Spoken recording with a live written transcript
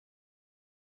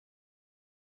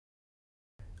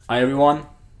Hi everyone,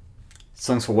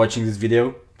 thanks for watching this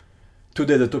video.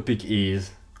 Today the topic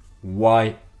is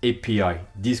why API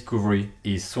discovery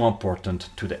is so important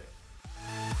today.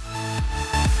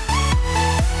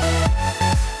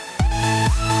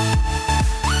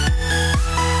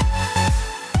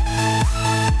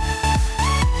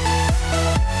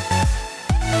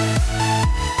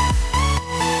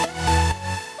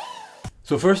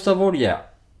 So first of all,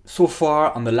 so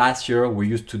far on the last year we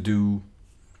used to do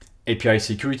API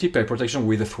security, API protection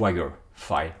with a Swagger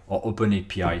file or Open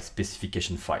API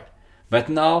specification file. But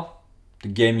now the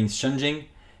game is changing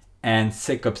and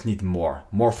SecOps need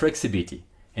more flexibility.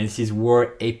 And this is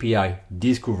where API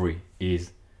discovery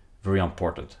is very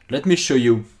important. Let me show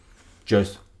you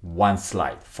just one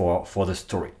slide for the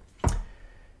story.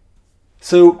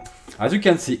 So as you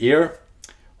can see here,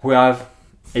 we have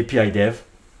API dev,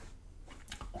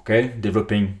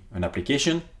 developing an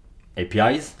application,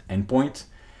 APIs, endpoint,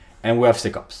 and we have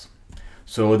SecOps.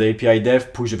 So the API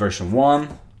dev push the version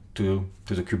 1 to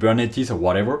the Kubernetes or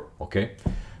whatever,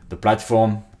 the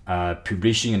platform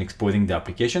publishing and exposing the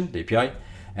application, the API,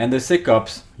 and the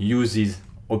SecOps uses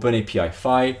Open API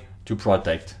file to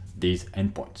protect these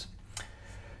endpoints.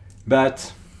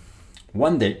 But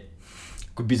one day,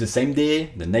 could be the same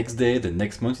day, the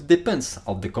next month, it depends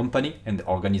on the company and the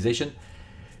organization.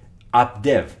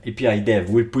 API dev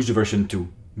will push the version 2,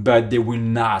 but they will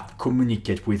not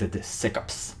communicate with the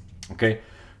SecOps.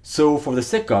 So for the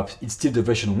SecOps, it's still the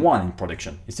version 1 in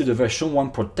production. It's still the version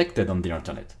 1 protected on the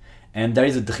internet. And there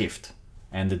is a drift.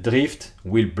 And the drift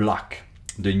will block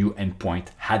the new endpoint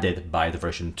added by the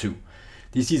version 2.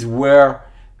 This is where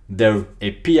the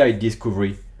API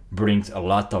discovery brings a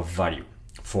lot of value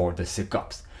for the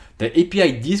SecOps. The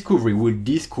API discovery will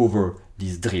discover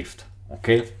this drift,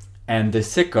 and the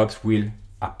SecOps will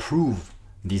approve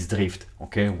this drift,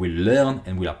 will learn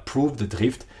and will approve the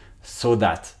drift so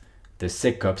that the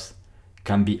SecOps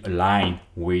can be aligned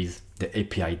with the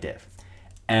API dev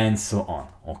and so on,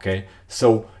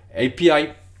 So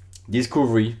API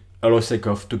discovery allows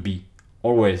SecOps to be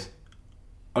always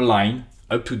aligned,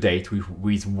 up to date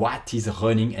with what is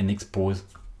running and exposed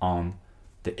on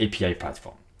the API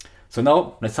platform. So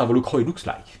now let's have a look how it looks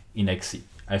like in XC,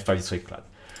 F5 District Cloud.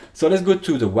 So let's go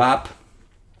to the WAAP.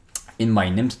 In my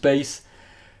namespace,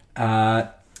 I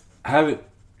have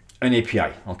an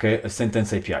API, a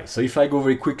sentence API. So if I go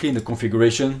very quickly in the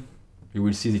configuration, you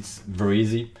will see it's very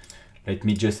easy. Let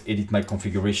me just edit my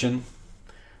configuration.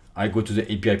 I go to the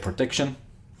API protection,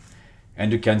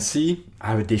 and you can see I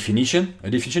have a definition. A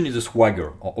definition is a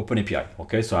Swagger or Open API.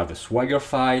 So I have a Swagger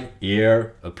file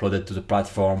here uploaded to the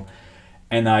platform,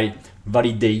 and I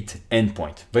validate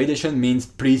endpoint. Validation means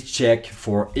please check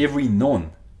for every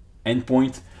known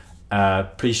endpoint.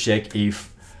 Please check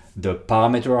if the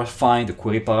parameter are fine, the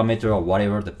query parameter or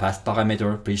whatever, the path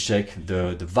parameter, please check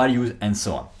the values and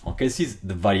so on. This is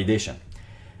the validation.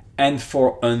 And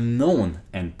for unknown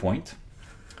endpoint,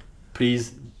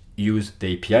 please use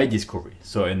the API discovery.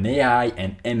 So an AI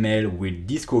and ML will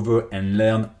discover and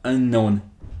learn unknown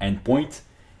endpoint,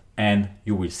 and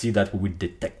you will see that we will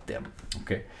detect them.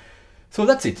 So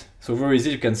that's it. So very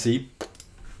easy, you can see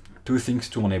two things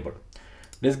to enable.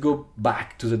 Let's go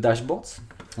back to the dashboards,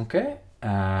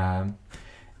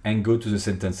 and go to the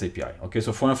sentence API.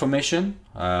 So for information,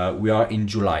 we are in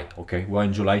July. We are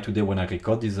in July today when I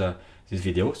record this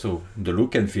video. So the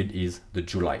look and feel is the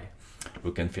July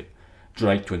look and feel,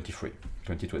 July 23,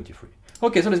 2023.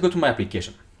 So let's go to my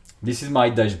application. This is my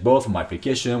dashboard for my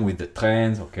application with the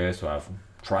trends. So I have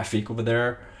traffic over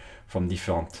there from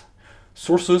different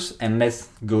sources, and let's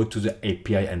go to the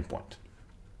API endpoint.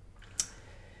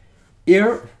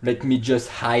 Here, let me just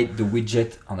hide the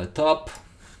widget on the top.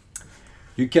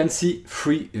 You can see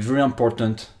three very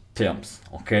important terms,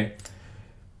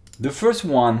 The first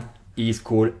one is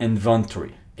called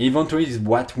inventory. Inventory is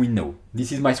what we know.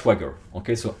 This is my Swagger,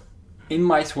 So in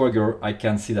my Swagger, I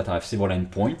can see that I have several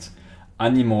endpoints,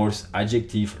 animals,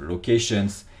 adjective,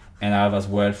 locations, and I have as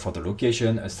well for the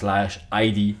location a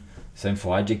 /ID, same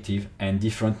for adjective, and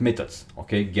different methods,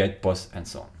 get, post, and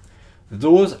so on.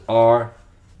 Those are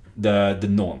the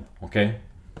known,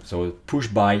 so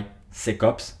pushed by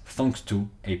SecOps thanks to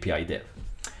API dev.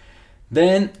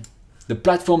 Then the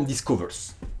platform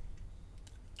discovers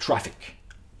traffic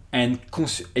and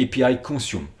API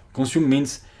consume. Consume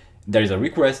means there is a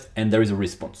request and there is a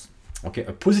response,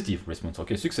 a positive response,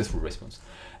 successful response.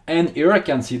 And here I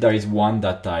can see there is one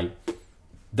that I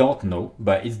don't know,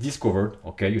 but it's discovered,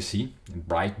 you see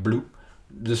bright blue,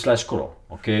 the slash color,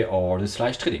 or the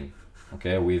slash trading,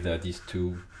 with these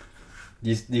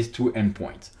two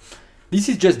endpoints. This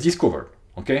is just discovered,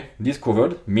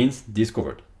 Discovered means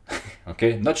discovered,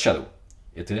 not shadow.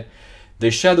 Okay?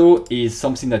 The shadow is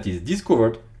something that is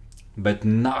discovered, but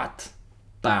not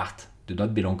part, do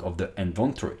not belong of the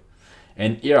inventory.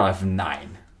 And here I have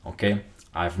 9, okay?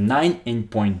 I have 9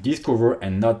 endpoint discovered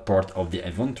and not part of the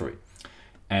inventory.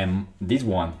 And this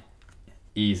one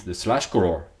is the slash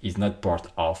color is not part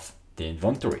of the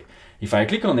inventory. If I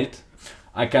click on it,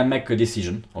 I can make a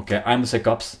decision. Okay, I'm a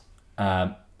SecOps.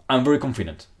 I'm very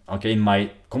confident. Okay, in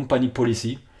my company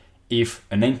policy, if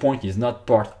an endpoint is not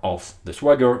part of the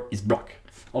Swagger, it's blocked.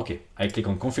 Okay, I click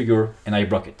on configure and I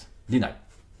block it. Deny.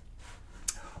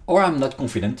 Or I'm not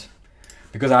confident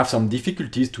because I have some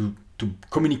difficulties to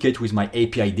communicate with my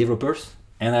API developers,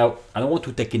 and I don't want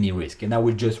to take any risk, and I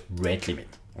will just rate limit.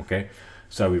 Okay,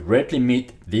 so I will rate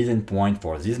limit this endpoint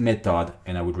for this method,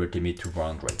 and I will rate limit to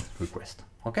 100 request.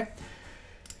 Okay,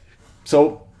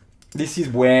 so this is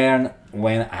when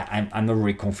I'm not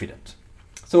very confident.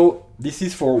 So this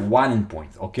is for one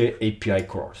endpoint, okay, API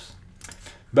calls.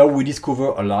 But we discover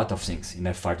a lot of things in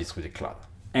F5 Distributed Cloud,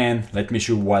 and let me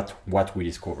show what we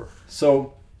discover.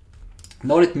 So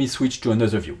now let me switch to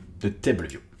another view, the table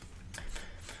view.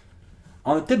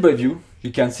 On the table view,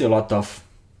 you can see a lot of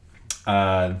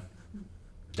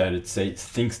let's say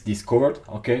things discovered.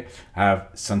 Okay, I have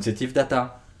sensitive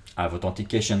data, I have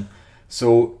authentication.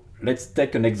 So let's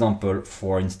take an example,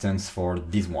 for instance, for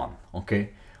this one. Okay,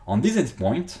 on this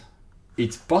endpoint,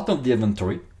 it's part of the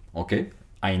inventory. Okay,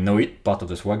 I know it, part of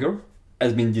the Swagger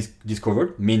has been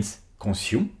discovered, means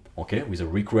consume. Okay, with a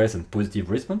request and positive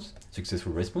response,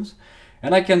 successful response.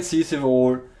 And I can see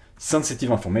several sensitive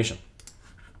information.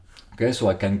 Okay, so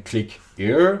I can click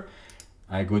here,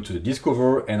 I go to the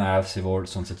discover, and I have several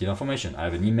sensitive information. I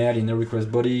have an email in the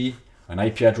request body, an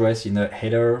IP address in the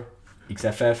header,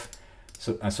 XFF,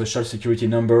 so a social security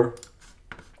number,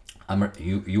 I'm a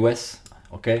US,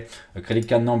 okay, a credit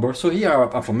card number. So here I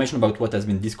have information about what has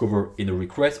been discovered in the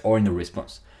request or in the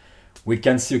response. We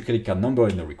can see a credit card number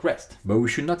in the request, but we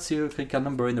should not see a credit card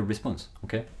number in the response,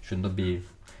 okay? Should not be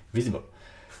visible.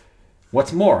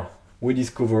 What's more, we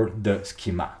discover the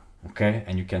schema, okay?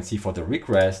 And you can see for the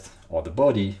request or the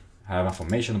body, have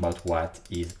information about what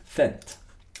is sent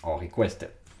or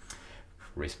requested.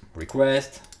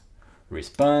 Request,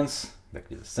 response,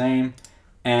 exactly the same,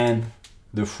 and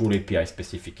the full API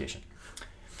specification.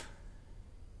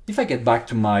 If I get back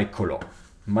to my color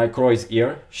is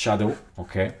here, shadow,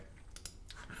 okay?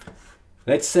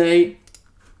 Let's say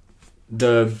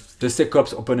the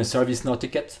SecOps open a service now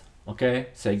ticket. Okay,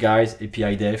 say guys,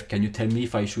 API dev, can you tell me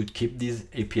if I should keep this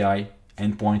API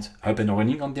endpoint up and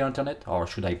running on the internet, or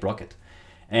should I block it?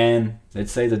 And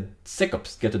let's say the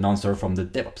SecOps get an answer from the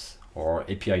DevOps or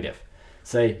API dev.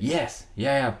 Say, yes,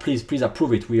 yeah, please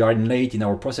approve it. We are late in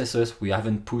our processes. We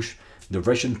haven't pushed the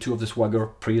version 2 of the Swagger,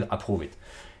 please approve it.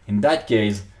 In that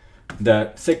case,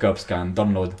 the SecOps can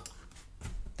download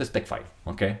the spec file,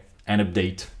 okay, and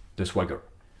update the Swagger.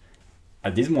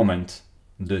 At this moment,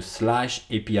 the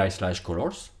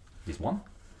 /API/colors, this one,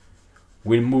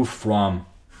 will move from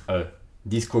a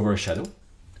discover shadow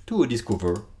to a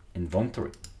discover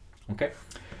inventory. Okay,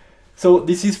 so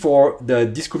this is for the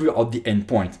discovery of the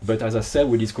endpoint. But as I said,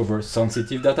 we discover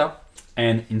sensitive data,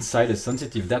 and inside the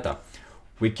sensitive data,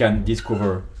 we can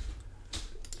discover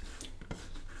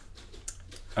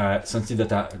sensitive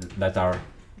data that are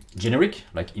generic,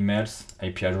 like emails,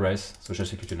 IP address, social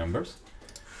security numbers.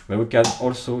 But we can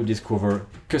also discover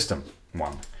custom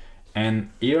one. And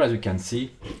here, as you can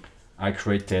see, I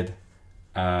created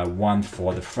one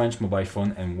for the French mobile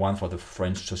phone and one for the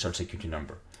French social security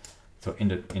number. So in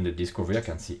the discovery, I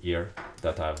can see here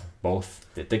that I have both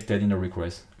detected in the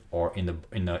request or in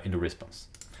the response.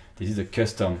 This is a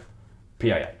custom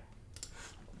PII.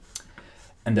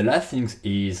 And the last thing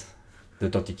is the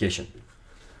authentication.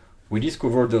 We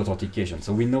discovered the authentication,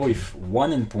 so we know if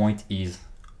one endpoint is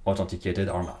authenticated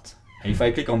or not. And if I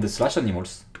click on the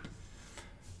 /animals,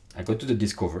 I go to the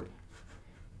discover,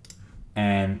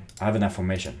 and I have an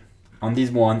information. On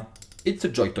this one, it's a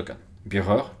joy token.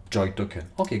 Bearer, joy token.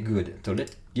 Okay, good. So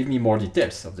give me more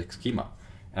details of the schema.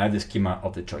 I have the schema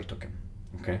of the joy token.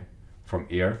 Okay, from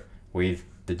here with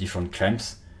the different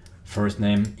claims, first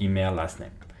name, email, last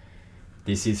name.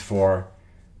 This is for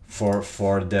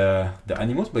the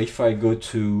animals. But if I go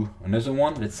to another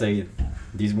one, let's say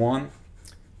this one,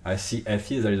 I see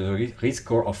FE, there is a risk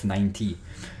score of 90.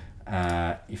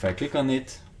 If I click on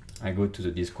it, I go to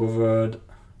the discovered,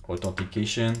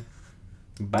 authentication,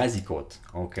 basic auth.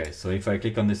 Okay, so if I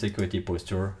click on the security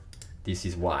posture, this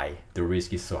is why the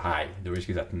risk is so high. The risk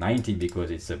is at 90 because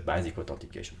it's a basic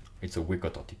authentication. It's a weak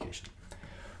authentication.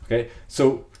 Okay,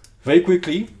 so very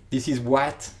quickly, this is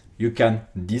what you can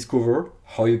discover,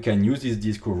 how you can use this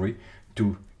discovery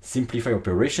to simplify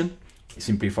operation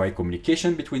simplify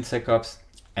communication between SecOps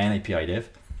and API dev,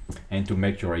 and to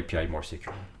make your API more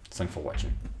secure. Thanks for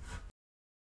watching.